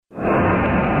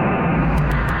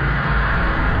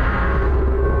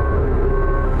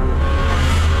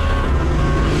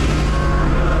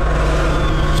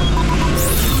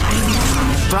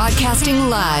Broadcasting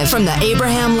live from the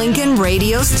Abraham Lincoln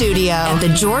Radio Studio at the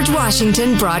George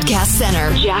Washington Broadcast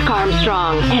Center. Jack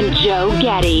Armstrong and Joe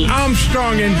Getty.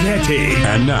 Armstrong and Getty.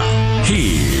 And now,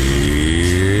 here's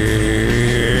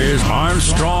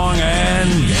Armstrong and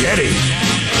Getty.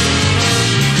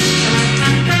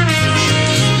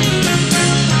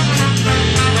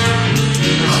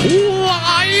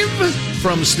 Live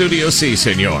from Studio C,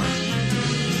 senor.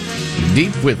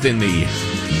 Deep within the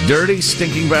dirty,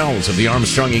 stinking bowels of the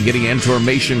Armstrong and Getty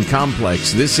Information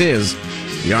Complex, this is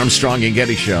the Armstrong and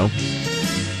Getty Show.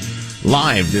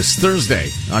 Live this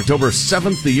Thursday, October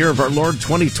 7th, the year of our Lord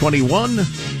 2021.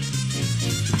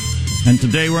 And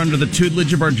today we're under the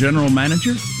tutelage of our general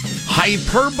manager.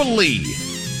 Hyperbole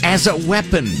as a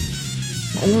weapon.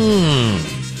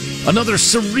 Another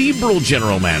cerebral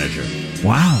general manager.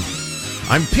 Wow.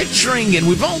 I'm picturing, and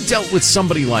we've all dealt with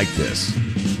somebody like this.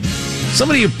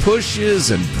 Somebody who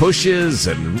pushes and pushes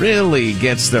and really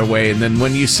gets their way, and then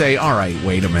when you say, all right,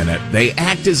 wait a minute, they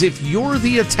act as if you're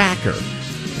the attacker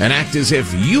and act as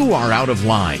if you are out of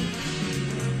line.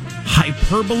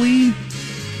 Hyperbole?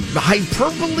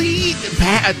 Hyperbole?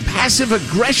 Passive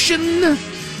aggression?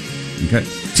 Okay.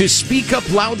 To speak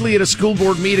up loudly at a school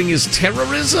board meeting is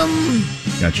terrorism?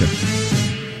 Gotcha.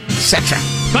 Etc.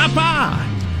 Papa!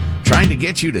 Trying to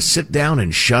get you to sit down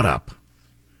and shut up.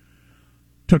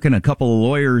 Took in a couple of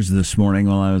lawyers this morning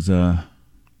while I was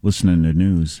listening to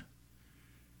news,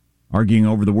 arguing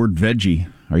over the word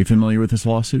veggie. Are you familiar with this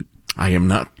lawsuit? I am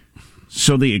not.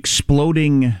 So the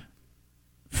exploding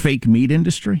fake meat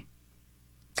industry?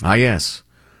 Ah, yes.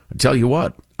 I tell you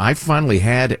what, I finally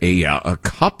had a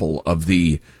couple of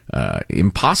the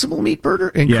Impossible meat burger.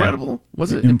 Incredible. Yeah.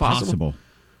 Was it Impossible?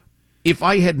 If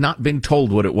I had not been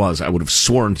told what it was, I would have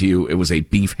sworn to you it was a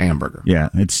beef hamburger. Yeah,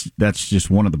 that's just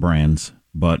one of the brands.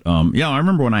 But, yeah, I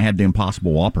remember when I had the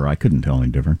Impossible Whopper, I couldn't tell any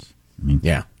difference. I mean,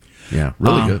 yeah,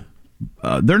 really good.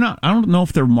 They're not, I don't know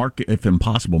if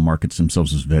Impossible markets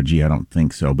themselves as veggie. I don't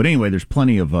think so. But anyway, there's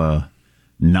plenty of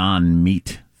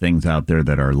non-meat things out there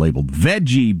that are labeled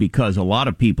veggie because a lot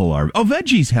of people are,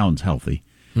 veggie sounds healthy.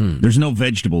 There's no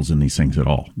vegetables in these things at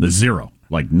all. There's zero.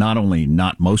 Like,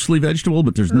 not mostly vegetable,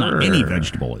 but there's not any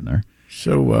vegetable in there.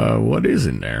 So, what is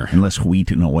in there? Unless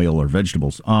wheat and oil or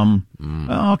vegetables. All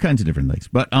kinds of different things.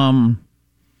 But, then,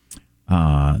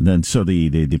 so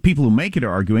the people who make it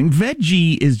are arguing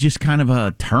veggie is just kind of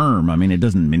a term. I mean, it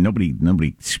doesn't mean nobody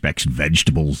expects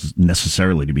vegetables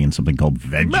necessarily to be in something called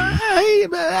veggie.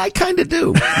 I kind of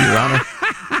do, Your Honor.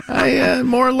 I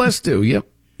more or less do. Yep.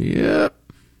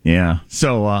 Yeah,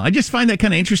 so I just find that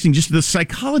kind of interesting, just the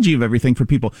psychology of everything for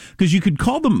people, because you could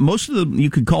call them, most of them you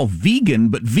could call vegan,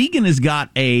 but vegan has got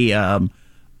a,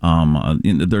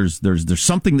 there's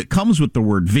something that comes with the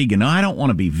word vegan. I don't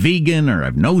want to be vegan, or I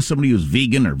know somebody who's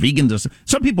vegan, or vegans.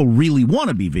 Some people really want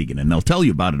to be vegan, and they'll tell you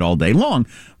about it all day long,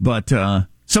 but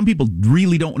some people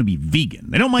really don't want to be vegan.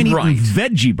 They don't mind eating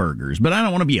veggie burgers, but I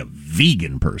don't want to be a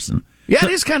vegan person. Yeah, it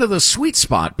is kind of the sweet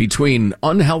spot between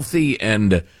unhealthy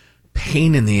and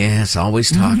pain in the ass, always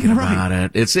talking about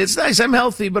it. It's nice. I'm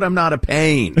healthy, but I'm not a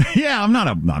pain. Yeah, I'm not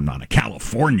a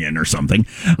Californian or something.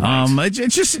 Right.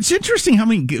 It's interesting how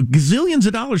many gazillions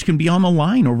of dollars can be on the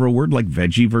line over a word like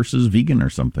veggie versus vegan or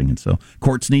something. And so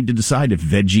courts need to decide if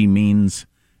veggie means,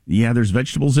 yeah, there's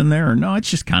vegetables in there, or no, it's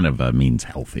just kind of means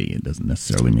healthy. It doesn't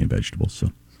necessarily mean vegetables.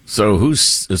 So who's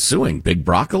suing? Big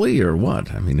Broccoli or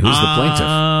what? I mean, who's the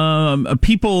plaintiff?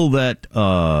 People that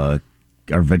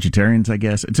are vegetarians, I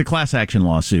guess. It's a class action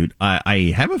lawsuit.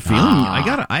 I have a feeling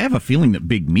I have a feeling that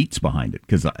Big Meat's behind it,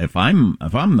 because if I'm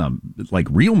the like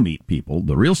real meat people,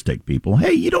 the real steak people,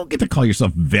 hey, you don't get to call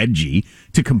yourself veggie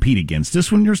to compete against us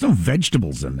when there's no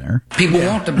vegetables in there. People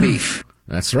want the beef.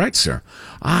 That's right, sir.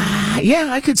 Yeah,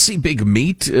 I could see Big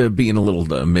Meat being a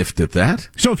little miffed at that.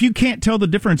 So if you can't tell the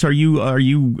difference, are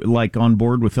you like on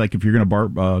board with, like, if you're going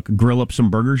to grill up some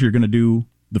burgers, you're going to do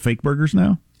the fake burgers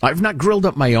now? I've not grilled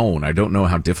up my own. I don't know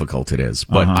how difficult it is,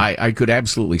 but I could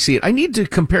absolutely see it. I need to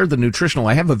compare the nutritional.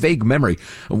 I have a vague memory.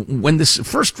 When this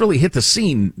first really hit the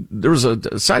scene, there was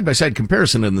a side-by-side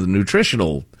comparison in the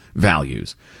nutritional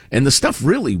values, and the stuff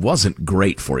really wasn't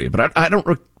great for you, but I don't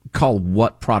recall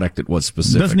what product it was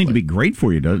specifically. It doesn't need to be great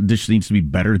for you. It just needs to be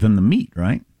better than the meat,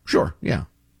 right? Sure, yeah.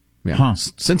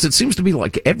 Since it seems to be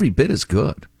like every bit as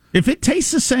good. If it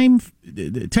tastes the same,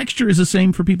 the texture is the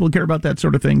same for people who care about that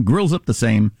sort of thing, grills up the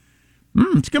same,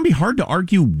 it's going to be hard to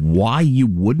argue why you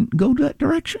wouldn't go that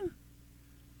direction.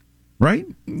 right?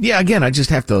 Yeah, again, I just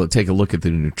have to take a look at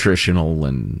the nutritional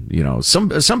and,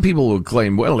 some people will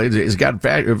claim, well, it's got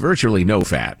virtually no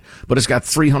fat, but it's got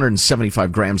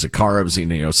 375 grams of carbs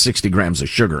and, 60 grams of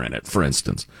sugar in it, for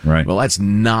instance. Right. Well, that's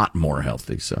not more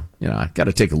healthy. So, I got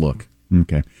to take a look.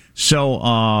 Okay.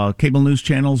 So, cable news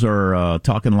channels are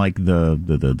talking like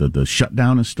the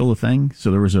shutdown is still a thing.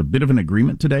 So there was a bit of an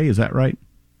agreement today. Is that right?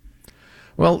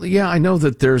 Well, yeah, I know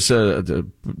that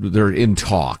they're in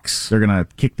talks. They're going to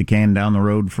kick the can down the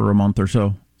road for a month or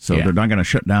so. So they're not going to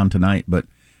shut down tonight. But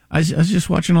I was just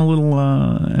watching a little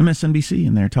MSNBC,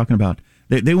 and they're talking about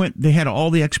they had all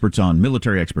the experts on,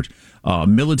 military experts.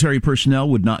 Military personnel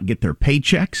would not get their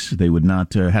paychecks. They would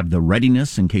not have the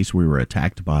readiness in case we were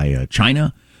attacked by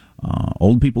China.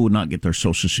 Old people would not get their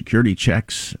Social Security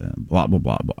checks. Blah blah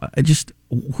blah blah.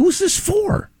 Who's this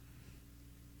for?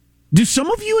 Do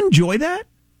some of you enjoy that?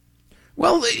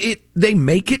 Well, they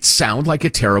make it sound like a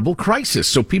terrible crisis.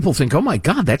 So people think, oh, my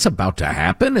God, that's about to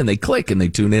happen. And they click and they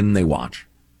tune in and they watch.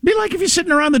 Be like if you're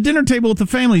sitting around the dinner table with the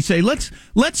family, say,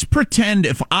 let's pretend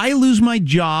if I lose my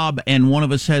job and one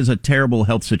of us has a terrible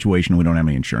health situation, we don't have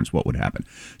any insurance, what would happen?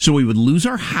 So we would lose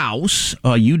our house.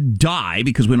 You'd die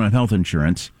because we don't have health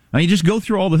insurance. You just go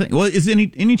through all the things. Well, is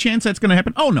any chance that's going to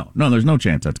happen? Oh, no, there's no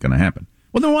chance that's going to happen.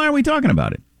 Well, then why are we talking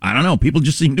about it? I don't know. People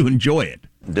just seem to enjoy it.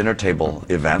 Dinner table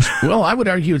events. Well, I would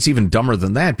argue it's even dumber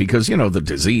than that because, the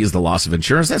disease, the loss of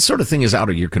insurance, that sort of thing is out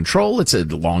of your control. It's a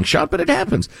long shot, but it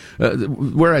happens.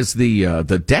 Whereas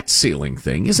the debt ceiling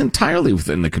thing is entirely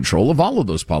within the control of all of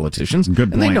those politicians.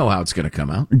 Good point. And they know how it's going to come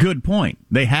out. Good point.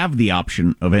 They have the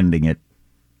option of ending it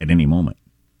at any moment,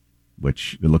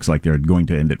 which it looks like they're going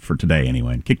to end it for today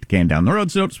anyway and kick the can down the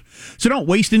road. So don't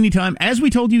waste any time, as we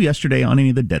told you yesterday, on any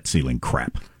of the debt ceiling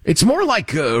crap. It's more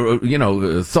like,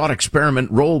 thought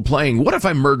experiment role playing. What if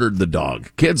I murdered the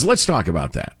dog? Kids, let's talk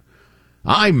about that.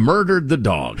 I murdered the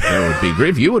dog. That would be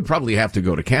great. You would probably have to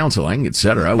go to counseling,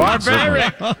 etc.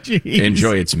 Barbaric.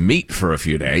 Enjoy its meat for a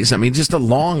few days. I mean, just a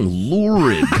long,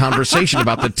 lurid conversation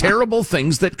about the terrible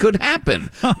things that could happen.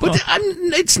 But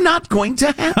it's not going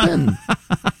to happen.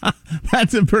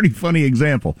 That's a pretty funny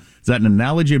example. Is that an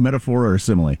analogy, a metaphor, or a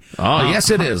simile? Oh, yes,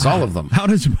 it is. All of them. How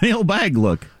does Mailbag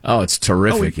look? Oh, it's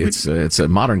terrific. It's a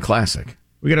modern classic.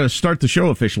 We got to start the show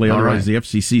officially, otherwise the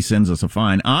FCC sends us a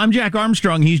fine. I'm Jack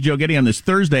Armstrong. He's Joe Getty on this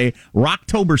Thursday,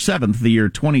 October 7th, the year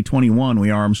 2021.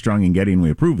 We are Armstrong and Getty, and we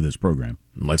approve of this program.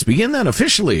 Let's begin then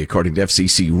officially, according to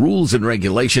FCC rules and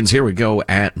regulations. Here we go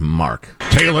at Mark.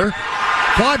 Taylor,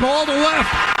 fly ball to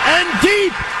left, and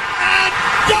deep, and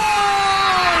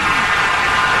gone!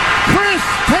 Chris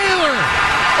Taylor,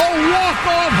 a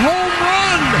walk-off home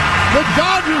run! The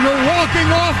Dodgers are walking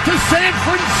off to San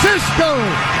Francisco.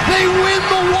 They win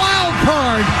the wild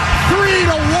card,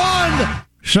 3-1.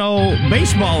 So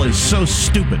baseball is so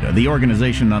stupid. The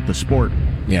organization, not the sport.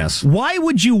 Yes. Why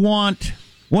would you want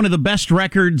one of the best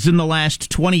records in the last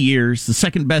 20 years, the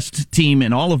second best team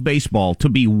in all of baseball, to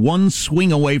be one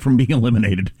swing away from being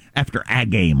eliminated after a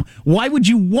game? Why would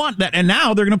you want that? And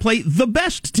now they're going to play the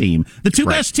best team. The two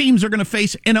best teams are going to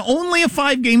face in only a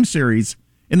 5-game series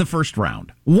in the first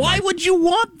round. Why would you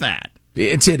want that?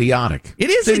 It's idiotic. It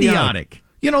is idiotic.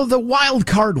 The wild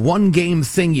card 1-game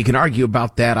thing, you can argue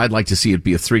about that. I'd like to see it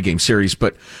be a 3-game series,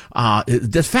 but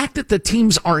the fact that the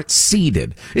teams aren't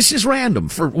seeded, it's just random.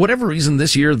 For whatever reason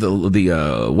this year,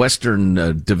 the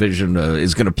Western Division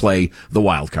is going to play the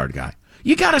wild card guy.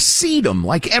 You got to seed them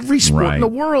like every sport in the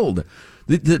world.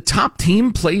 The top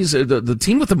team plays, the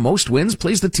team with the most wins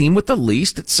plays the team with the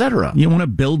least, etc. You want to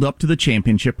build up to the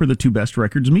championship where the two best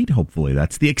records meet, hopefully.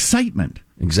 That's the excitement.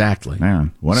 Exactly. Yeah,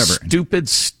 whatever.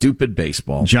 Stupid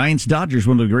baseball. Giants-Dodgers,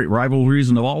 one of the great rivalries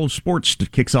in all of sports,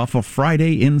 kicks off a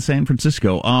Friday in San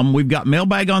Francisco. We've got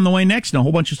Mailbag on the way next and a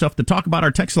whole bunch of stuff to talk about.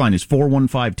 Our text line is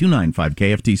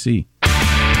 415-295-KFTC.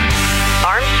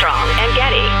 Armstrong and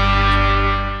Getty.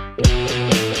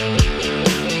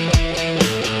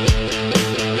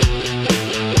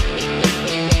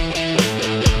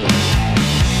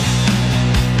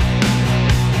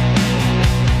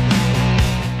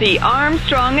 The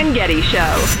Armstrong and Getty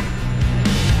Show.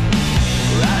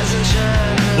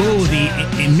 Oh, the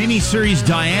miniseries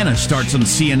Diana starts on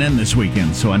CNN this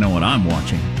weekend, so I know what I'm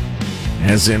watching.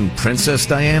 As in Princess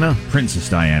Diana? Princess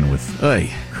Diana with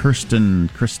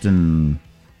Kristen,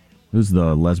 who's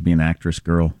the lesbian actress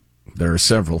girl? There are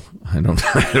several. I don't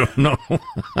know.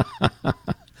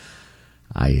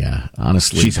 I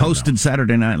honestly She's hosted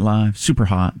Saturday Night Live. Super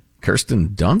hot. Kirsten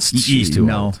Dunst? She's too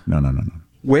old. No.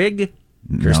 Wig?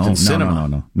 Kirsten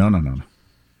Cinema. No.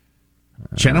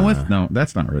 Chenoweth? No,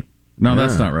 that's not right. No,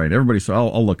 that's not right. Everybody,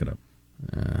 I'll look it up.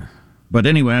 But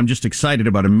anyway, I'm just excited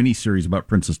about a mini-series about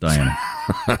Princess Diana.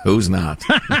 Who's not?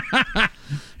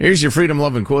 Here's your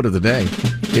freedom-loving quote of the day.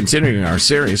 Continuing our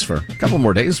series for a couple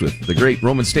more days with the great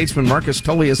Roman statesman Marcus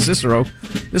Tullius Cicero.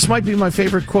 This might be my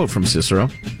favorite quote from Cicero.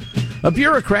 A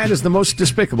bureaucrat is the most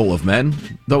despicable of men,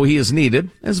 though he is needed,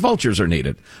 as vultures are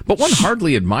needed. But one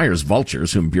hardly admires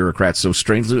vultures, whom bureaucrats so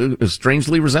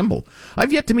strangely resemble.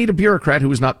 I've yet to meet a bureaucrat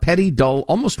who is not petty, dull,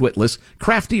 almost witless,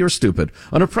 crafty or stupid,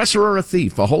 an oppressor or a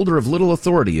thief, a holder of little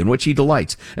authority in which he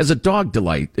delights, as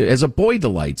a boy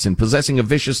delights in possessing a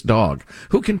vicious dog.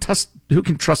 Who can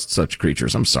trust such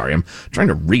creatures? I'm sorry, I'm trying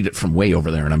to read it from way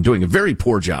over there, and I'm doing a very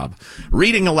poor job.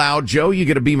 Reading aloud, Joe, you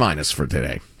get a B- for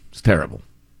today. It's terrible.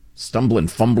 Stumbling,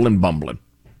 fumbling, bumbling.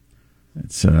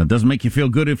 It doesn't make you feel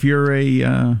good if you're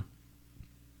if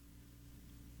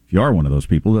you are one of those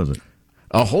people, does it?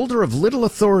 A holder of little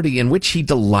authority in which he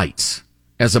delights,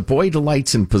 as a boy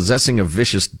delights in possessing a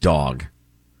vicious dog.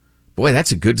 Boy,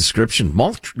 that's a good description.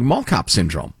 Mall cop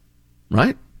syndrome,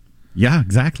 right? Yeah,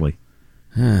 exactly.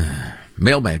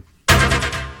 Mailbag.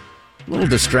 A little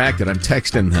distracted. I'm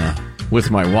texting with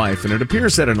my wife, and it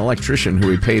appears that an electrician who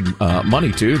we paid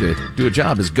money to do a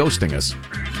job is ghosting us.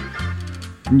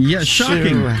 Yeah,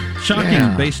 shocking.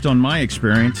 Shocking based on my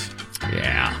experience.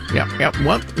 Yeah.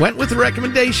 Went with the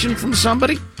recommendation from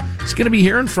somebody. He's going to be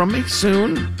hearing from me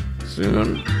soon.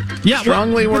 Yeah,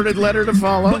 strongly worded letter to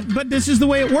follow. But this is the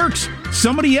way it works.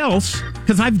 Somebody else,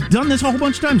 because I've done this a whole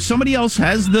bunch of times, somebody else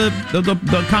has the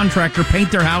contractor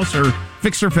paint their house or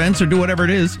fix their fence or do whatever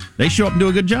it is. They show up and do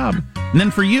a good job. And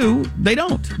then for you, they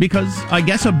don't, because I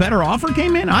guess a better offer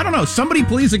came in? I don't know. Somebody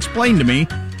please explain to me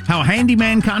how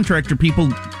handyman contractor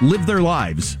people live their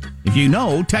lives. If you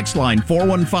know, text line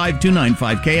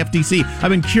 415-295-KFTC.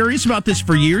 I've been curious about this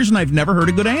for years, and I've never heard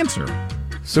a good answer.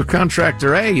 So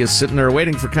contractor A is sitting there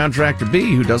waiting for contractor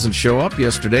B, who doesn't show up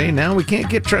yesterday. Now we can't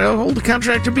get hold of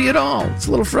contractor B at all. It's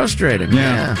a little frustrating.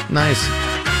 Yeah, nice.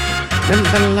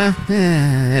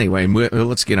 Anyway,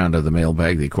 let's get on to the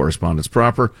mailbag, the correspondence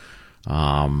proper.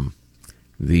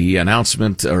 The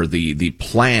announcement or the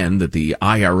plan that the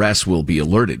IRS will be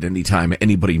alerted anytime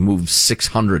anybody moves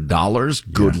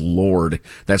 $600. Good Lord.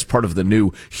 That's part of the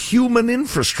new human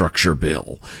infrastructure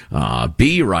bill.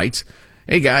 B writes,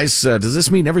 hey guys, does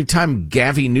this mean every time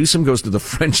Gavin Newsom goes to the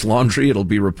French Laundry, it'll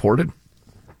be reported?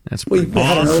 That's pretty We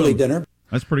had an early dinner.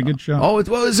 That's a pretty good show. Oh, it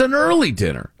was an early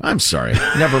dinner. I'm sorry.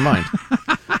 Never mind.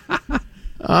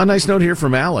 Nice note here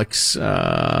from Alex.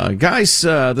 Guys,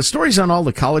 the stories on all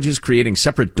the colleges creating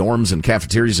separate dorms and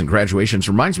cafeterias and graduations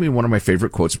reminds me of one of my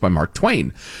favorite quotes by Mark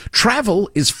Twain. Travel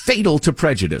is fatal to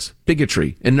prejudice,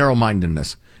 bigotry, and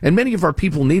narrow-mindedness. And many of our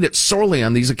people need it sorely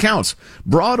on these accounts.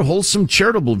 Broad, wholesome,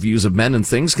 charitable views of men and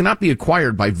things cannot be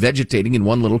acquired by vegetating in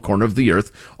one little corner of the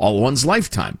earth all one's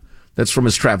lifetime. That's from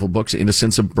his travel books,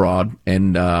 Innocents Abroad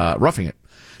and Roughing It.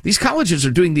 These colleges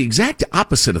are doing the exact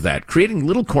opposite of that, creating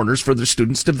little corners for their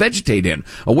students to vegetate in,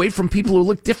 away from people who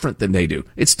look different than they do.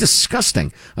 It's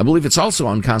disgusting. I believe it's also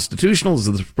unconstitutional, as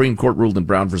the Supreme Court ruled in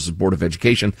Brown versus Board of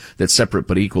Education that separate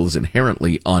but equal is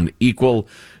inherently unequal.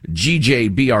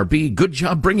 GJBRB, good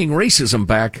job bringing racism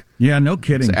back. Yeah, no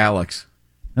kidding. It's Alex.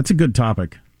 That's a good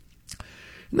topic.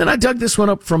 And then I dug this one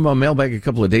up from a mailbag a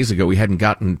couple of days ago. We hadn't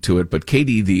gotten to it, but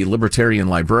Katie, the libertarian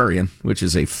librarian, which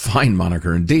is a fine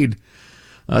moniker indeed,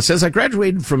 says, I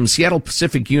graduated from Seattle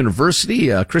Pacific University,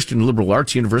 a Christian liberal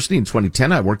arts university, in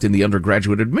 2010. I worked in the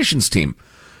undergraduate admissions team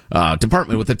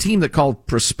department with a team that called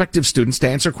prospective students to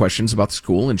answer questions about the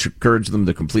school and encourage them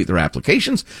to complete their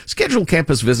applications, schedule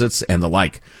campus visits, and the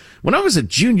like. When I was a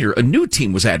junior, a new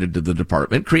team was added to the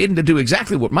department, created to do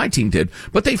exactly what my team did,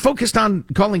 but they focused on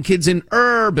calling kids in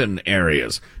urban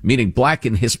areas, meaning black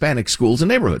and Hispanic schools and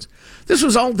neighborhoods. This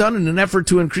was all done in an effort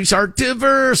to increase our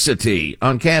diversity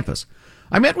on campus.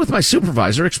 I met with my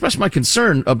supervisor, expressed my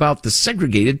concern about the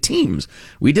segregated teams.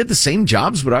 We did the same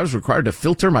jobs, but I was required to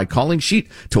filter my calling sheet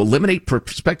to eliminate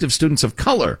prospective students of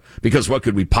color, because what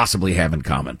could we possibly have in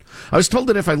common? I was told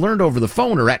that if I learned over the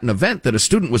phone or at an event that a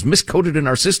student was miscoded in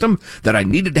our system, that I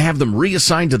needed to have them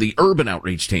reassigned to the urban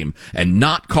outreach team and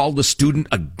not call the student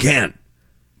again.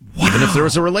 Wow. Even if there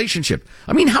was a relationship.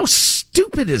 I mean, how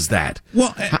stupid is that?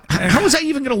 Well, how was I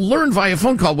even going to learn via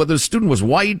phone call whether the student was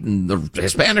white and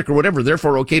Hispanic or whatever,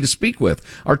 therefore okay to speak with?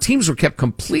 Our teams were kept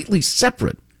completely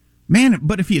separate. Man,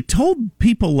 but if you told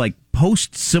people like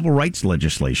post-civil rights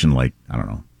legislation, like, I don't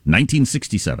know,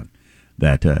 1967,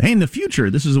 that, hey, in the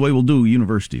future, this is the way we'll do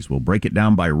universities. We'll break it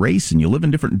down by race, and you live in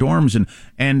different dorms.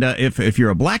 And if you're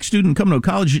a black student coming to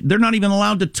college, they're not even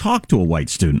allowed to talk to a white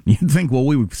student. You'd think, well,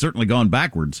 we've certainly gone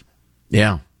backwards.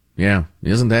 Yeah.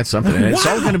 Isn't that something? And it's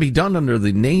all going to be done under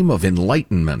the name of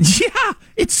enlightenment. Yeah,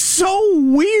 It's so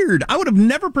weird. I would have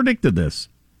never predicted this.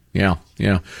 Yeah.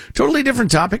 Totally different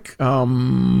topic.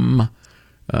 Wouldn't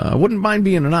mind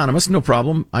being anonymous, no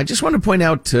problem. I just want to point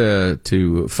out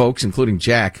to folks, including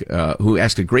Jack, who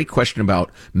asked a great question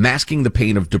about masking the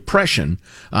pain of depression.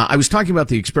 I was talking about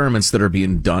the experiments that are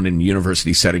being done in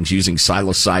university settings using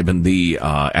psilocybin, the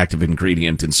active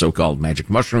ingredient in so-called magic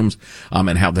mushrooms,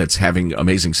 and how that's having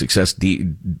amazing success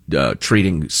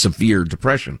treating severe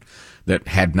depression that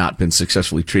had not been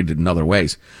successfully treated in other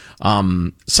ways.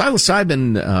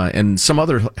 Psilocybin and some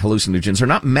other hallucinogens are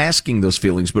not masking those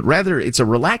feelings, but rather it's a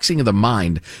relaxing of the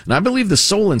mind, and I believe the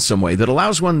soul in some way that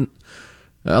allows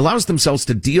themselves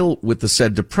to deal with the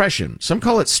said depression. Some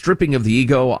call it stripping of the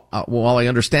ego. While I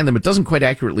understand them, it doesn't quite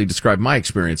accurately describe my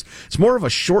experience. It's more of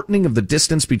a shortening of the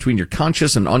distance between your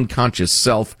conscious and unconscious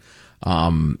self.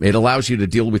 It allows you to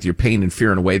deal with your pain and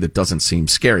fear in a way that doesn't seem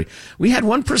scary. We had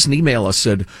one person email us,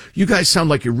 said, "You guys sound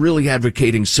like you're really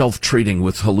advocating self-treating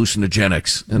with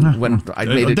hallucinogenics." And when I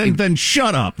made it... Then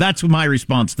shut up. That's my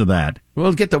response to that.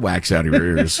 Well, get the wax out of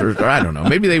your ears, or I don't know.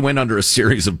 Maybe they went under a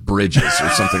series of bridges or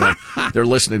something like they're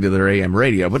listening to their AM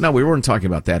radio. But no, we weren't talking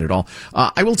about that at all.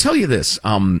 I will tell you this,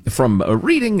 from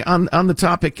reading on the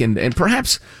topic and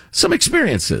perhaps some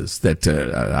experiences that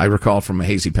I recall from a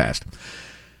hazy past.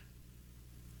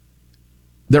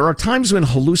 There are times when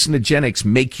hallucinogenics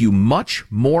make you much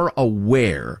more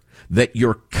aware that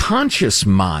your conscious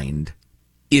mind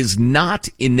is not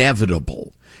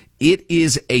inevitable. It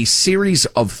is a series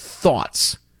of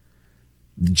thoughts,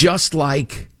 just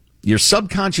like your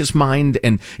subconscious mind,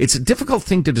 and it's a difficult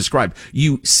thing to describe.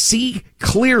 You see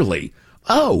clearly,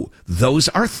 oh, those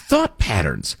are thought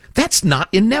patterns. That's not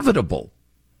inevitable.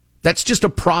 That's just a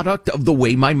product of the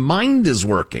way my mind is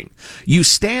working. You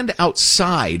stand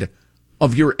outside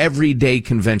of your everyday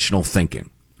conventional thinking.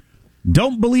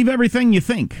 Don't believe everything you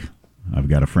think. I've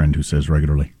got a friend who says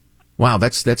regularly. Wow,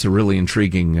 that's a really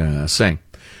intriguing saying.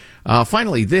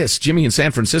 Finally, this, Jimmy in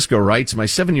San Francisco writes, "My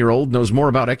 7-year-old knows more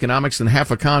about economics than half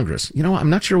of Congress." You know,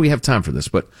 I'm not sure we have time for this,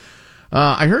 but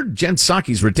I heard Jen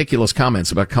Psaki's ridiculous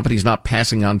comments about companies not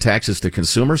passing on taxes to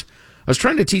consumers. I was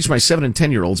trying to teach my 7 and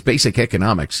 10-year-olds basic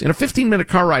economics. In a 15-minute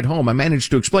car ride home, I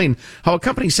managed to explain how a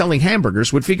company selling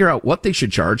hamburgers would figure out what they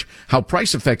should charge, how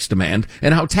price affects demand,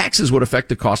 and how taxes would affect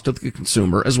the cost of the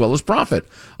consumer as well as profit.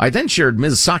 I then shared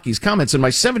Ms. Saki's comments, and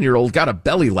my 7-year-old got a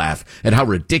belly laugh at how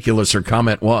ridiculous her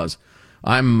comment was.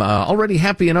 I'm already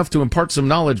happy enough to impart some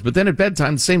knowledge, but then at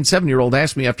bedtime, the same 7-year-old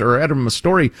asked me after I read him a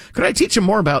story, could I teach him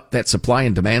more about that supply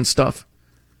and demand stuff?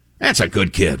 That's a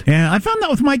good kid. Yeah, I found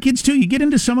that with my kids, too. You get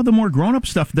into some of the more grown-up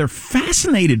stuff, they're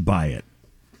fascinated by it.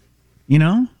 You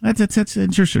know? That's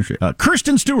interesting.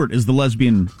 Kristen Stewart is the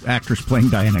lesbian actress playing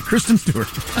Diana. Kristen Stewart.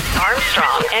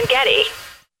 Armstrong and Getty.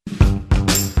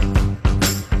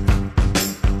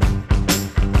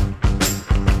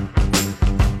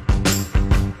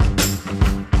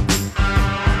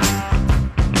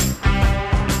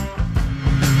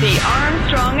 The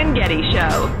Armstrong and Getty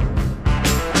Show.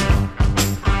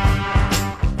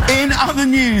 In other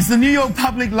news, the New York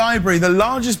Public Library, the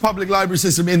largest public library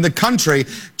system in the country,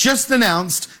 just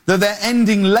announced that they're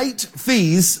ending late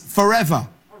fees forever.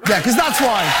 Yeah, because that's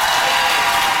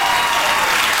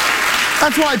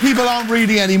why people aren't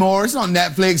reading anymore. It's not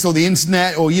Netflix or the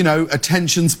internet or, you know,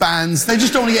 attention spans. They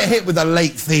just don't want to get hit with the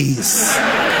late fees.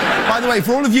 By the way,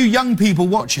 for all of you young people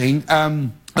watching, a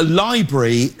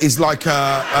library is like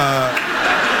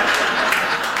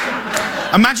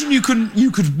imagine you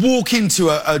could walk into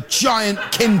a giant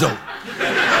Kindle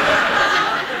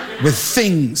with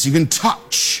things you can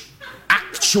touch,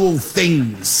 actual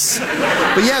things.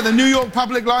 But yeah, the New York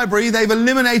Public Library, they've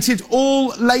eliminated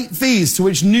all late fees, to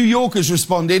which New Yorkers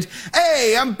responded,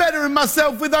 "Hey, I'm bettering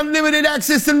myself with unlimited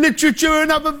access to literature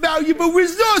and other valuable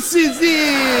resources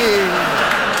here."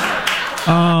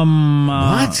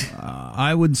 What?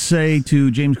 I would say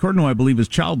to James Corden, who I believe is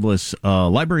childless,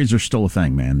 libraries are still a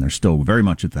thing, man. They're still very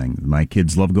much a thing. My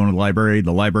kids love going to the library.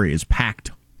 The library is packed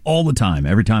all the time.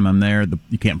 Every time I'm there,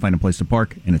 you can't find a place to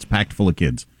park, and it's packed full of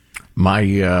kids.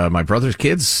 My brother's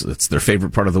kids, it's their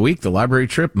favorite part of the week, the library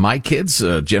trip. My kids, half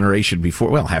a generation before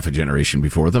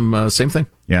them, same thing.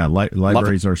 Yeah,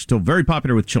 libraries are still very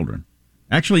popular with children.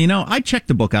 Actually, you know, I checked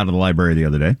a book out of the library the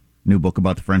other day. New book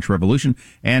about the French Revolution,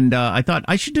 and I thought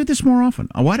I should do this more often.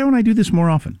 Why don't I do this more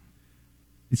often?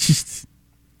 It's just...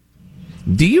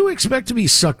 Do you expect to be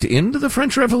sucked into the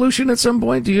French Revolution at some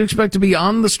point? Do you expect to be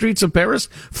on the streets of Paris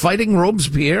fighting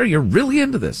Robespierre? You're really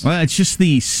into this. Well, it's just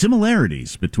the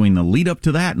similarities between the lead up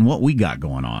to that and what we got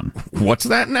going on. What's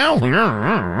that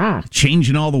now?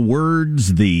 Changing all the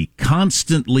words, the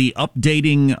constantly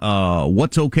updating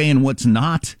what's okay and what's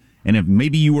not. And if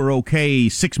maybe you were okay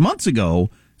 6 months ago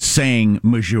saying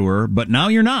majeure, but now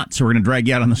you're not. So we're going to drag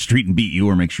you out on the street and beat you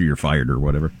or make sure you're fired or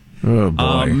whatever. Oh,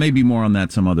 boy. Maybe more on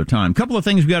that some other time. Couple of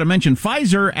things we got to mention.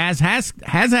 Pfizer has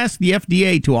asked the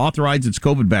FDA to authorize its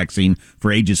COVID vaccine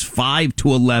for ages 5 to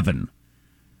 11,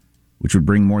 which would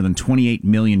bring more than 28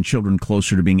 million children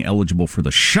closer to being eligible for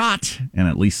the shot. And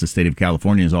at least the state of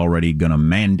California is already going to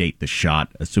mandate the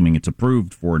shot, assuming it's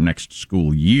approved for next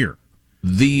school year.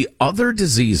 The other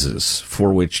diseases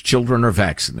for which children are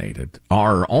vaccinated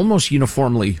are almost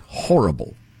uniformly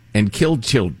horrible and killed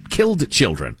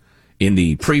children in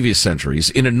the previous centuries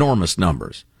in enormous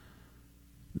numbers.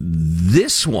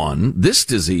 This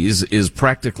disease is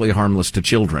practically harmless to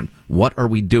children. What are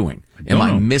we doing? Am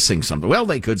I missing something? Well,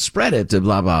 they could spread it to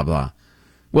blah, blah, blah.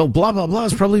 Well, blah, blah, blah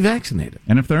is probably vaccinated.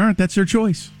 And if they aren't, that's their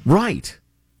choice. Right.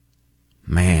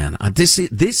 Man, this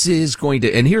is going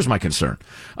to, and here's my concern.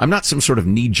 I'm not some sort of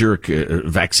knee-jerk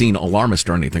vaccine alarmist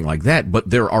or anything like that,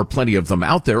 but there are plenty of them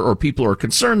out there, or people are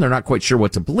concerned, they're not quite sure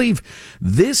what to believe.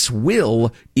 This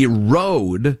will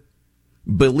erode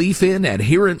belief in,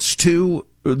 adherence to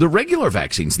the regular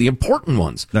vaccines, the important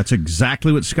ones. That's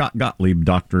exactly what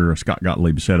Dr. Scott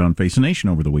Gottlieb said on Face the Nation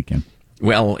over the weekend.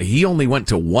 Well, he only went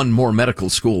to one more medical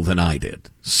school than I did,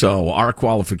 so our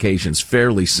qualifications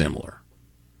fairly similar.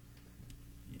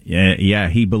 Yeah,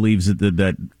 he believes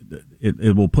that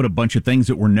it will put a bunch of things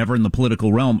that were never in the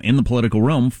political realm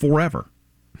forever.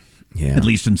 Yeah. At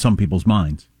least in some people's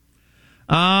minds.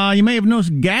 You may have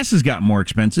noticed gas has gotten more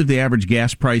expensive. The average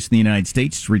gas price in the United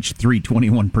States reached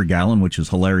 $3.21 per gallon, which is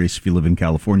hilarious. If you live in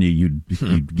California, you'd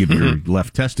give your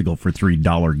left testicle for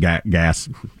 $3 gas.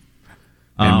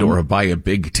 Or buy a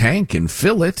big tank and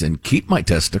fill it and keep my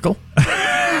testicle.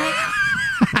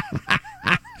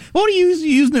 What are you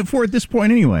using it for at this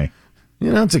point anyway?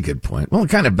 Yeah, that's a good point. Well, it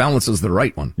kind of balances the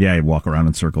right one. Yeah, you walk around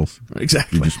in circles.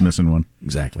 Exactly. You're just missing one.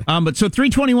 Exactly. But so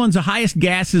 321's the highest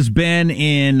gas has been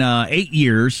in 8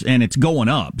 years, and it's going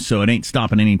up, so it ain't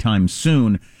stopping anytime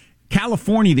soon.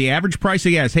 California, the average price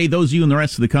of gas, hey, those of you in the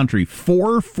rest of the country,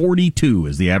 $4.42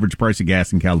 is the average price of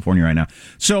gas in California right now.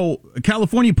 So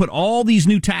California put all these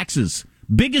new taxes,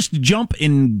 biggest jump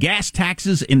in gas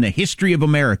taxes in the history of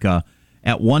America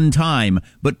at one time,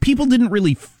 but people didn't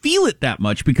really feel it that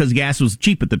much because gas was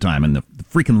cheap at the time, and the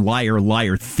freaking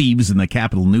liar thieves in the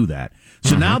Capitol knew that.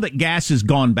 So now that gas has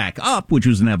gone back up, which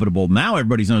was inevitable, now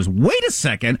everybody's knows, wait a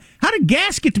second, how did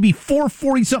gas get to be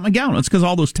 $4.40 something a gallon? It's because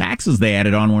all those taxes they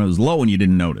added on when it was low and you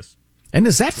didn't notice. And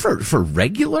is that for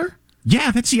regular? Yeah,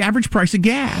 that's the average price of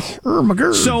gas.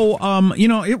 So,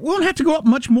 it won't have to go up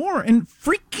much more, and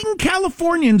freaking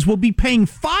Californians will be paying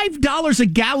 $5 a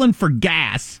gallon for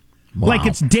gas. Wow. Like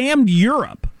it's damned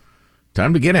Europe.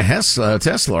 Time to get a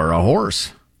Tesla or a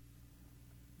horse.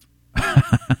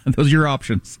 Those are your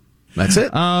options. That's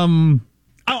it. And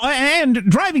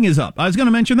driving is up. I was going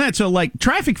to mention that. So, like,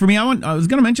 traffic for me, I was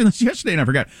going to mention this yesterday and I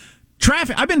forgot.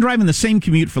 Traffic, I've been driving the same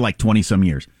commute for like 20-some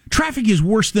years. Traffic is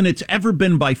worse than it's ever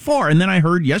been by far. And then I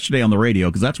heard yesterday on the radio,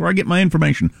 because that's where I get my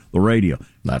information, the radio.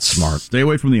 That's smart. Stay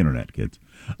away from the internet, kids.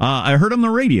 I heard on the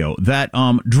radio that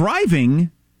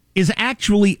driving is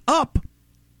actually up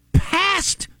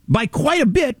past, by quite a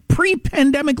bit,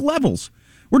 pre-pandemic levels.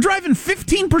 We're driving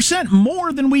 15%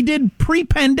 more than we did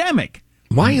pre-pandemic.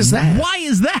 Why is that? Why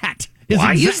is that?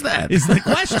 Is that? Is the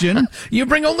question. You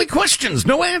bring only questions,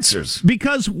 no answers.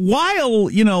 Because while,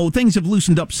 things have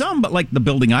loosened up some, but like the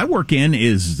building I work in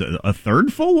is a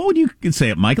third full. What would you say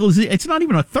it, Michael? It's not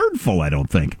even a third full, I don't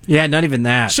think. Yeah, not even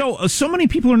that. So many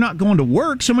people are not going to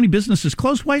work. So many businesses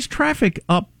closed. Why is traffic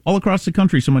up all across the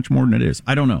country so much more than it is?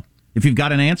 I don't know. If you've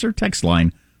got an answer, text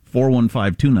line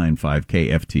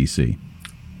 415-295-KFTC.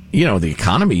 The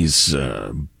economy's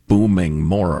booming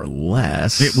more or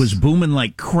less. It was booming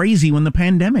like crazy when the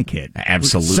pandemic hit.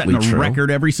 Absolutely setting a true.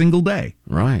 record every single day.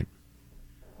 Right.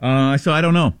 So I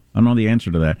don't know. I don't know the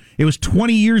answer to that. It was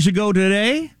 20 years ago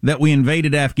today that we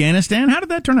invaded Afghanistan. How did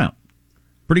that turn out?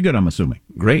 Pretty good, I'm assuming.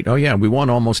 Great. Oh, yeah. We won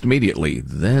almost immediately.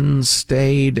 Then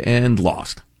stayed and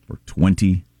lost. For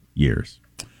 20 years.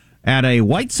 At a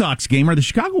White Sox game, are the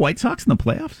Chicago White Sox in the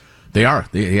playoffs? They are.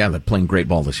 They're playing great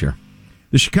ball this year.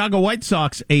 The Chicago White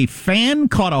Sox, a fan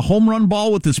caught a home run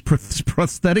ball with his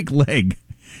prosthetic leg.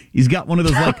 He's got one of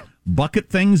those like bucket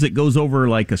things that goes over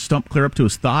like a stump clear up to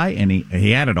his thigh, and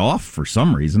he had it off for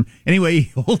some reason. Anyway,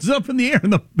 he holds it up in the air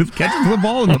and catches the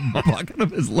ball in the bucket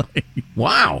of his leg.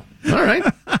 Wow. All right.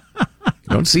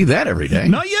 Don't see that every day.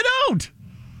 No, you don't.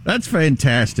 That's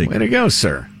fantastic. Way to go,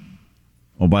 sir.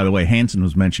 Oh, by the way, Hansen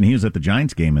was mentioned. He was at the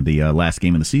Giants game of the last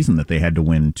game of the season that they had to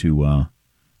win to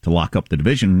lock up the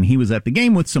division. And he was at the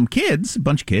game with some kids, a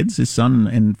bunch of kids, his son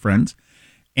and friends.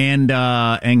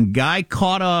 and guy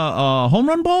caught a home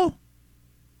run ball?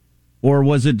 Or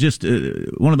was it just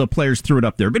one of the players threw it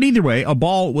up there? But either way, a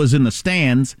ball was in the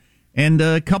stands, and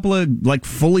a couple of like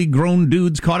fully grown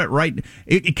dudes caught it right.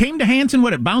 It came to Hansen.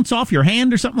 What, it bounced off your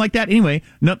hand or something like that? Anyway,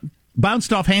 no,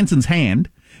 bounced off Hansen's hand,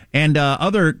 and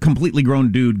other completely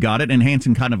grown dude got it, and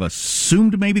Hansen kind of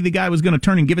assumed maybe the guy was going to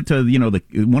turn and give it to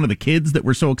one of the kids that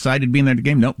were so excited to be in there at the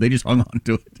game. Nope, they just hung on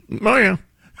to it. Oh yeah.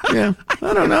 Yeah,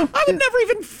 I don't know. I would never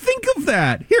even think of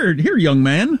that. Here, young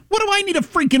man. What do I need a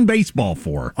freaking baseball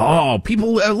for? Oh,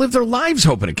 people live their lives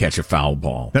hoping to catch a foul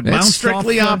ball. It's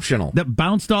strictly optional. That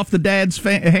bounced off the dad's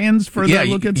hands for the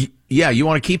little kids? Yeah, you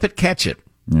want to keep it, catch it.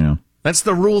 Yeah. That's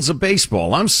the rules of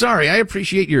baseball. I'm sorry. I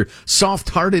appreciate your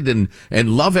soft-hearted and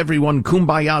love everyone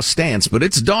kumbaya stance, but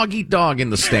it's dog-eat-dog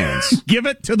in the stands. Give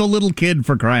it to the little kid,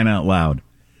 for crying out loud.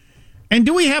 And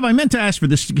do we have, I meant to ask for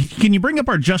this, can you bring up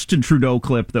our Justin Trudeau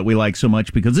clip that we like so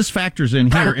much? Because this factors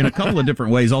in here in a couple of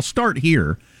different ways. I'll start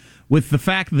here with the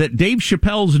fact that Dave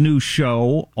Chappelle's new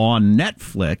show on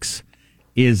Netflix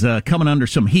is coming under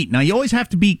some heat. Now, you always have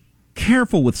to be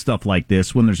careful with stuff like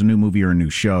this when there's a new movie or a new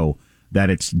show, that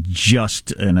it's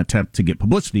just an attempt to get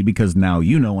publicity, because now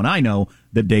you know and I know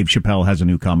that Dave Chappelle has a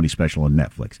new comedy special on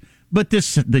Netflix. But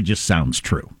that just sounds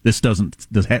true. This doesn't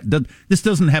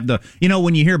have the,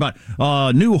 when you hear about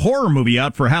new horror movie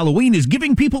out for Halloween is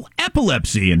giving people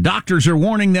epilepsy, and doctors are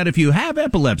warning that if you have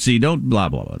epilepsy, don't blah,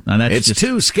 blah, blah. And that's it's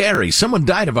too scary. Someone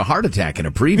died of a heart attack in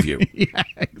a preview. Yeah,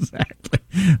 exactly.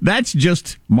 That's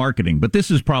just marketing. But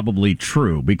this is probably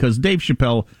true, because Dave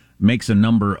Chappelle makes a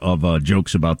number of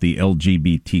jokes about the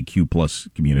LGBTQ plus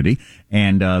community,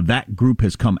 and that group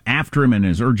has come after him and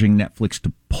is urging Netflix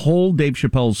to pull Dave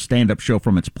Chappelle's stand-up show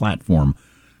from its platform.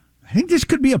 I think this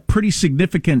could be a pretty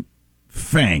significant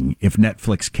thing if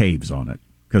Netflix caves on it.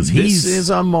 Because this is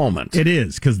a moment. It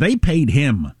is, because they paid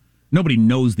him. Nobody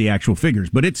knows the actual figures,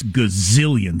 but it's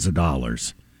gazillions of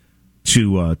dollars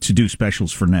to do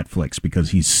specials for Netflix,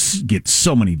 because he gets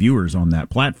so many viewers on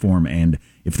that platform. And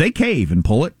if they cave and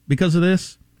pull it because of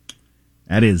this,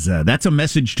 that's a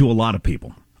message to a lot of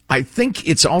people. I think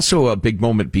it's also a big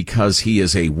moment because he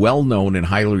is a well-known and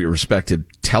highly respected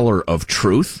teller of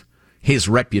truth. His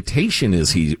reputation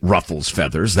is he ruffles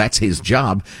feathers. That's his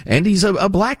job. And he's a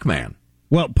black man.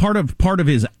 Well, part of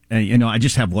his, I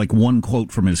just have like one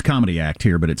quote from his comedy act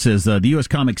here, but it says, the U.S.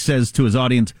 comic says to his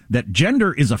audience that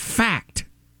gender is a fact.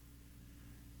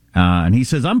 And he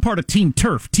says, I'm part of Team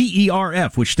TERF,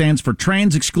 TERF, which stands for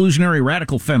Trans Exclusionary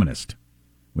Radical Feminist,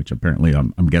 which apparently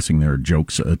I'm guessing there are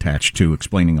jokes attached to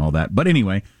explaining all that. But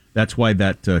anyway, that's why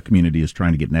that community is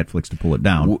trying to get Netflix to pull it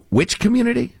down. Which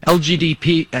community?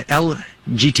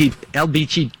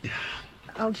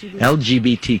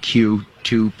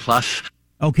 LGBTQ2 plus.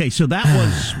 Okay, so that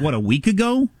was, a week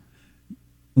ago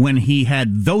when he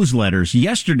had those letters.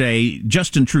 Yesterday,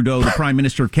 Justin Trudeau, the Prime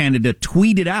Minister of Canada,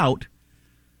 tweeted out,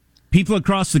 people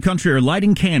across the country are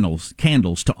lighting candles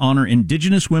to honor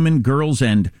Indigenous women, girls,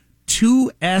 and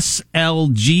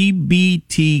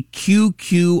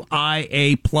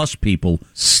 2SLGBTQQIA plus people.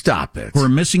 Stop it. Who are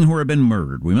missing, who have been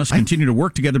murdered. We must continue to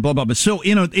work together, blah, blah, blah. So,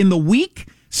 in the week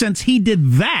since he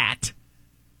did that,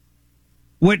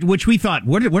 which we thought,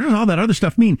 what does all that other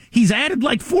stuff mean? He's added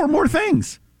like 4 more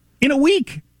things in a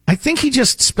week. I think he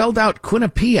just spelled out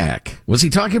Quinnipiac. Was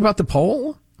he talking about the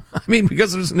poll? I mean,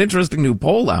 because there's an interesting new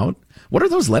poll out. What are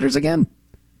those letters again?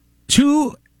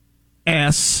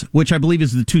 2S, which I believe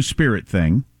is the Two-Spirit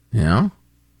thing. Yeah.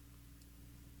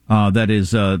 That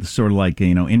is sort of like,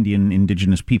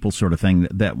 indigenous people sort of thing,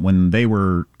 that when they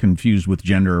were confused with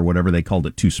gender or whatever, they called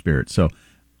it Two-Spirit. So,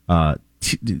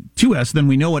 2S, then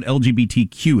we know what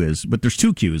LGBTQ is, but there's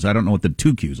 2 Qs. I don't know what the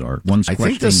 2 Qs are. One's I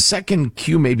think the second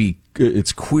Q maybe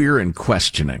it's queer and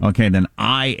questioning. Okay, then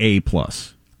IA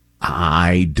plus.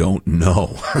 I don't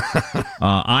know.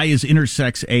 I is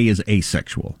intersex, A is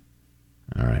asexual.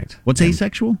 All right. What's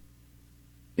asexual?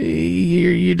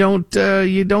 You don't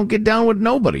get down with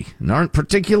nobody and aren't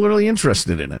particularly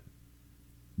interested in it.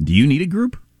 Do you need a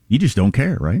group? You just don't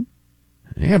care, right?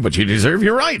 Yeah, but you deserve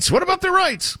your rights. What about their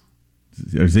rights?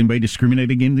 Is anybody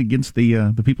discriminating against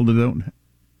the people that don't?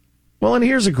 Well, and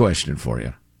here's a question for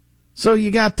you. So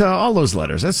you got all those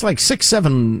letters. That's like 6,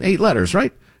 7, 8 letters,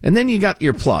 right? And then you got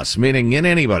your plus, meaning in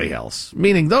anybody else,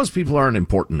 meaning those people aren't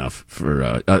important enough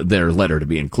for their letter to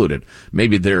be included.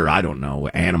 Maybe they're, I don't know,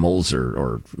 animals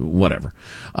or whatever.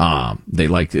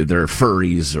 They're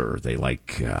furries, or they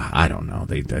like, I don't know,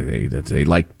 they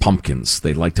like pumpkins.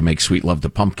 They like to make sweet love to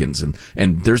pumpkins, and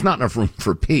there's not enough room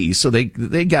for P, so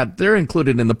they're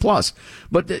included in the plus.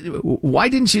 But why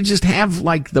didn't you just have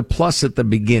like the plus at the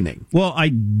beginning? Well, I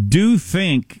do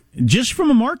think just from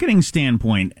a marketing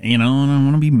standpoint, I don't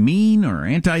want to be mean or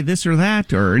anti this or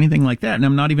that or anything like that. And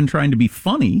I'm not even trying to be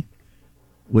funny,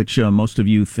 which most of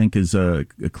you think is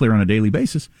clear on a daily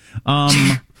basis.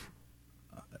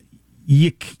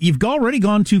 You've already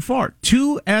gone too far.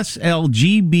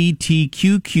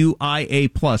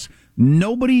 2SLGBTQQIA+.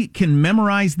 Nobody can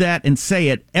memorize that and say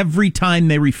it every time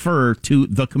they refer to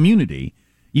the community.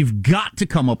 You've got to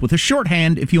come up with a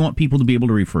shorthand if you want people to be able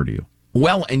to refer to you.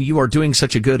 Well, and you are doing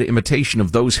such a good imitation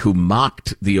of those who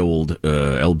mocked the old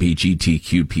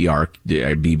LBGTQPR,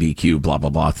 BBQ, blah, blah,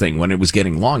 blah thing when it was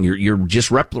getting long. You're just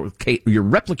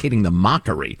replicating the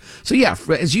mockery. So, yeah,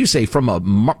 as you say, from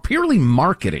a purely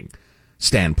marketing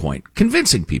standpoint,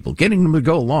 convincing people, getting them to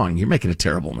go along, you're making a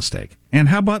terrible mistake. And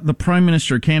how about the Prime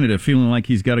Minister of Canada feeling like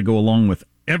he's got to go along with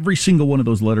every single one of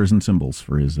those letters and symbols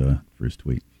for his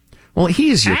tweet? Well, he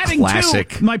is your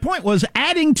classic. My point was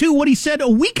adding to what he said a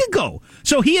week ago.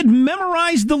 So he had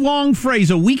memorized the long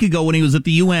phrase a week ago when he was at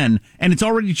the UN, and it's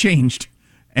already changed,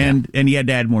 and he had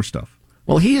to add more stuff.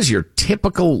 Well, he is your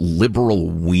typical liberal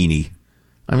weenie.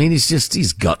 I mean,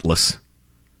 he's gutless.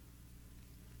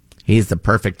 He's the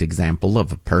perfect example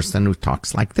of a person who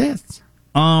talks like this.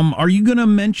 Are you going to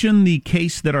mention the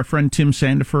case that our friend Tim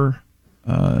Sandifer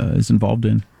is involved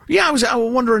in? Yeah, I was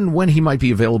wondering when he might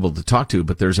be available to talk to,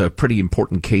 but there's a pretty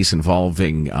important case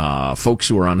involving folks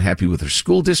who are unhappy with their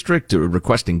school district,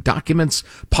 requesting documents,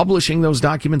 publishing those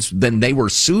documents. Then they were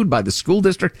sued by the school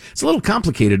district. It's a little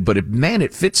complicated, but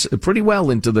it fits pretty well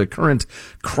into the current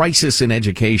crisis in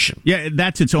education. Yeah,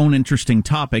 that's its own interesting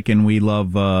topic, and we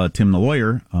love Tim the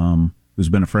lawyer, who's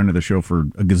been a friend of the show for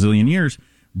a gazillion years.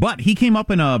 But he came up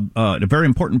in a very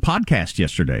important podcast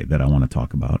yesterday that I want to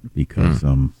talk about because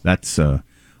that's...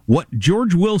 what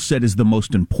George Will said is the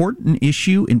most important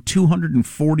issue in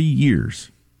 240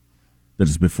 years that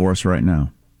is before us right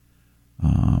now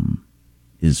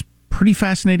is pretty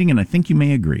fascinating, and I think you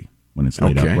may agree when it's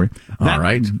laid out for you. All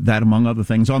right. That, among other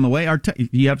things, on the way.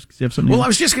 You have something? Well, I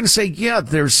was just going to say,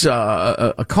 there's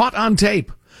a caught on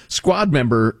tape squad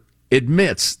member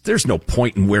admits there's no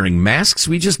point in wearing masks.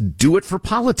 We just do it for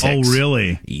politics. Oh,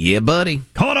 really? Yeah, buddy.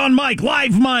 Caught on mic,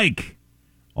 live mic.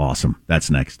 Awesome. That's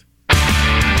next.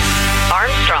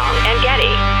 Armstrong and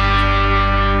Getty.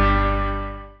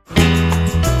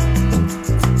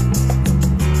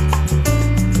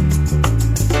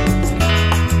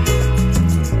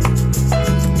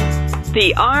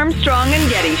 The Armstrong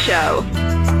and Getty Show.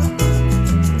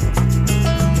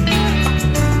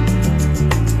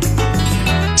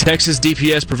 Texas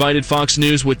DPS provided Fox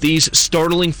News with these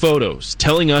startling photos,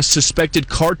 telling us suspected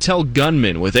cartel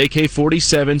gunmen with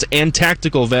AK-47s and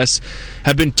tactical vests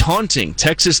have been taunting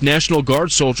Texas National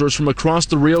Guard soldiers from across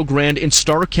the Rio Grande in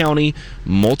Starr County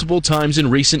multiple times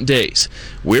in recent days.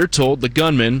 We're told the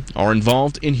gunmen are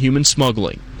involved in human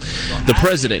smuggling. The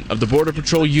president of the Border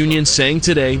Patrol Union saying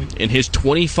today, in his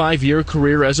 25-year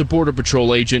career as a Border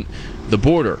Patrol agent, the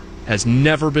border has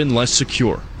never been less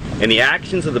secure. And the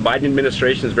actions of the Biden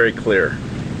administration is very clear.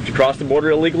 If you cross the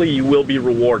border illegally, you will be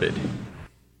rewarded.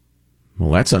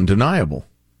 Well, that's undeniable.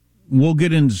 We'll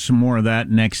get into some more of that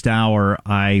next hour.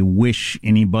 I wish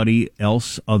anybody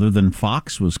else other than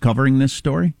Fox was covering this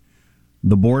story.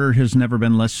 The border has never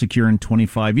been less secure in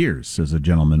 25 years, says a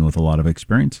gentleman with a lot of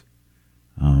experience.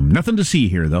 Nothing to see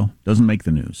here, though. Doesn't make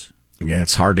the news. Yeah,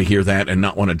 it's hard to hear that and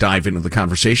not want to dive into the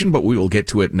conversation, but we will get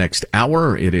to it next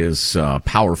hour. It is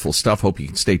powerful stuff. Hope you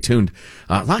can stay tuned.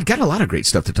 Got a lot of great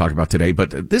stuff to talk about today,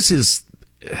 but this was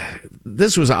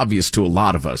obvious to a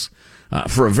lot of us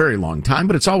for a very long time,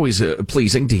 but it's always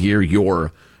pleasing to hear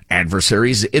your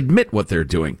adversaries admit what they're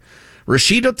doing.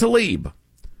 Rashida Tlaib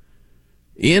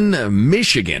in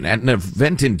Michigan at an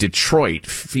event in Detroit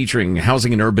featuring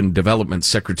Housing and Urban Development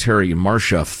Secretary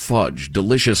Marcia Fudge,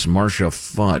 delicious Marcia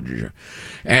Fudge.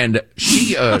 And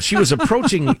she was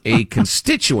approaching a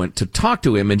constituent to talk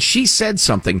to him, and she said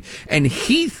something, and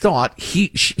he thought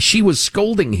she was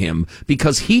scolding him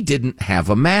because he didn't have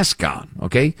a mask on,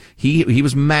 okay? He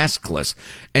was maskless.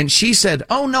 And she said,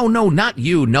 "Oh, no, not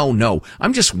you, no.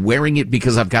 I'm just wearing it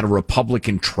because I've got a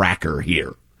Republican tracker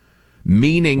here."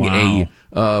 Meaning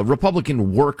a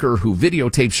Republican worker who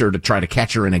videotapes her to try to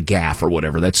catch her in a gaffe or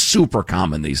whatever. That's super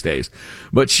common these days.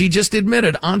 But she just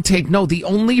admitted on tape, no, the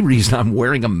only reason I'm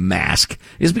wearing a mask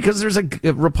is because there's a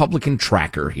Republican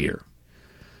tracker here.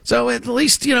 So at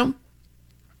least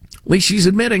she's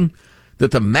admitting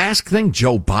that the mask thing,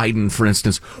 Joe Biden, for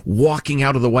instance, walking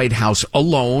out of the White House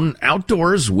alone,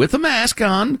 outdoors with a mask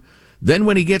on, then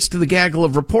when he gets to the gaggle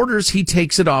of reporters, he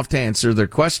takes it off to answer their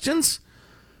questions.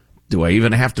 Do I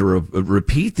even have to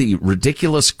repeat the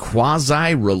ridiculous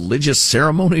quasi-religious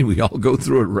ceremony we all go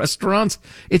through at restaurants?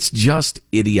 It's just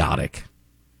idiotic.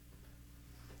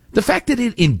 The fact that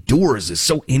it endures is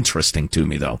so interesting to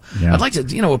me, though. Yeah. I'd like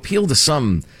to, appeal to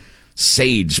some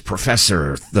sage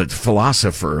professor, the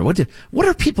philosopher. What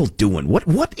are people doing?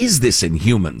 What is this in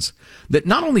humans that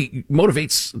not only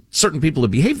motivates certain people to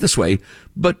behave this way,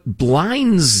 but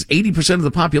blinds 80% of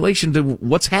the population to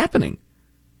what's happening?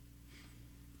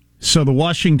 So the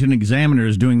Washington Examiner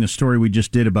is doing the story we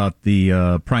just did about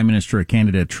the Prime Minister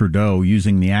candidate Trudeau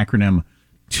using the acronym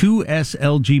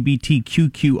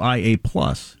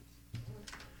 2SLGBTQQIA+.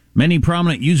 Many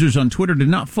prominent users on Twitter did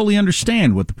not fully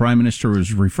understand what the Prime Minister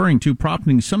was referring to,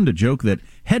 prompting some to joke that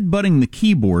headbutting the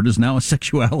keyboard is now a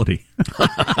sexuality.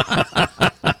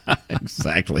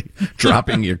 Exactly.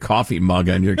 Dropping your coffee mug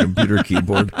on your computer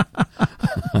keyboard.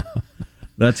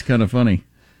 That's kind of funny.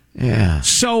 Yeah.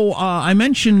 So I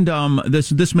mentioned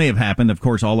this may have happened. Of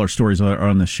course, all our stories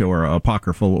on this show are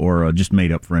apocryphal or just made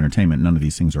up for entertainment. None of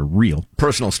these things are real.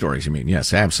 Personal stories, you mean?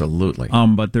 Yes, absolutely.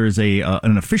 But there's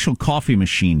an official coffee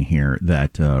machine here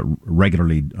that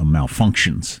regularly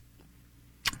malfunctions.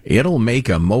 It'll make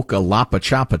a mocha lappa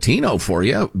chapatino for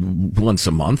you once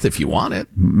a month if you want it.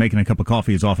 Making a cup of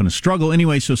coffee is often a struggle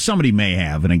anyway, so somebody may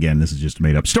have. And again, this is just a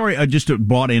made up story. I just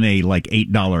bought in a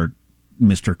 $8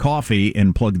 Mr. Coffee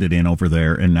and plugged it in over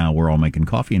there, and now we're all making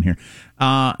coffee in here.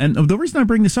 And the reason I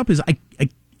bring this up is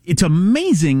it's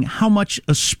amazing how much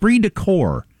esprit de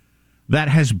corps that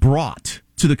has brought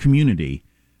to the community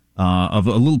of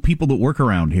little people that work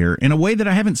around here in a way that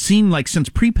I haven't seen since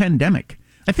pre-pandemic.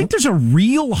 I think there's a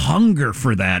real hunger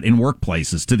for that in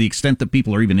workplaces, to the extent that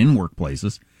people are even in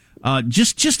workplaces.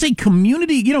 Just a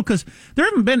community, because there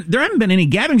haven't been any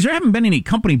gatherings, there haven't been any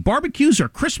company barbecues or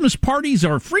Christmas parties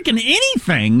or freaking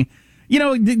anything,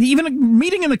 even a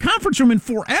meeting in the conference room in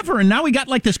forever, and now we got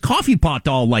this coffee pot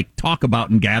to all talk about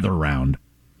and gather around.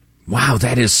 Wow,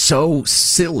 that is so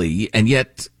silly, and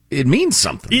yet it means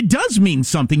something. It does mean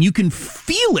something. You can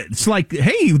feel it. It's like,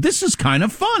 hey, this is kind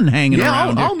of fun hanging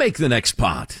around. I'll make the next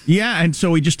pot. Yeah, and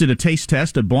so we just did a taste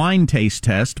test, a blind taste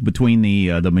test between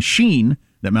the machine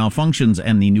that malfunctions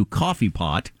and the new coffee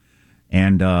pot,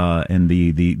 and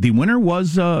the winner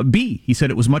was B. He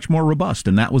said it was much more robust,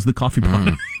 and that was the coffee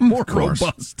pot. More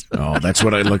robust. Oh, that's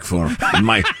what I look for in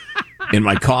my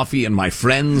coffee, and my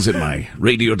friends, and my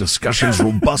radio discussions.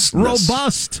 Robustness.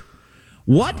 Robust.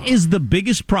 What is the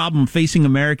biggest problem facing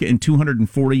America in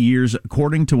 240 years,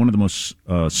 according to one of the most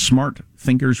smart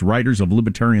thinkers, writers of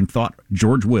libertarian thought,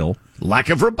 George Will? Lack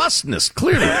of robustness,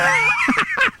 clearly.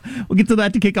 We'll get to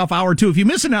that to kick off hour 2. If you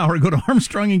miss an hour, go to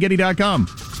ArmstrongandGetty.com.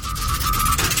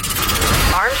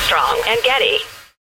 Armstrong and Getty.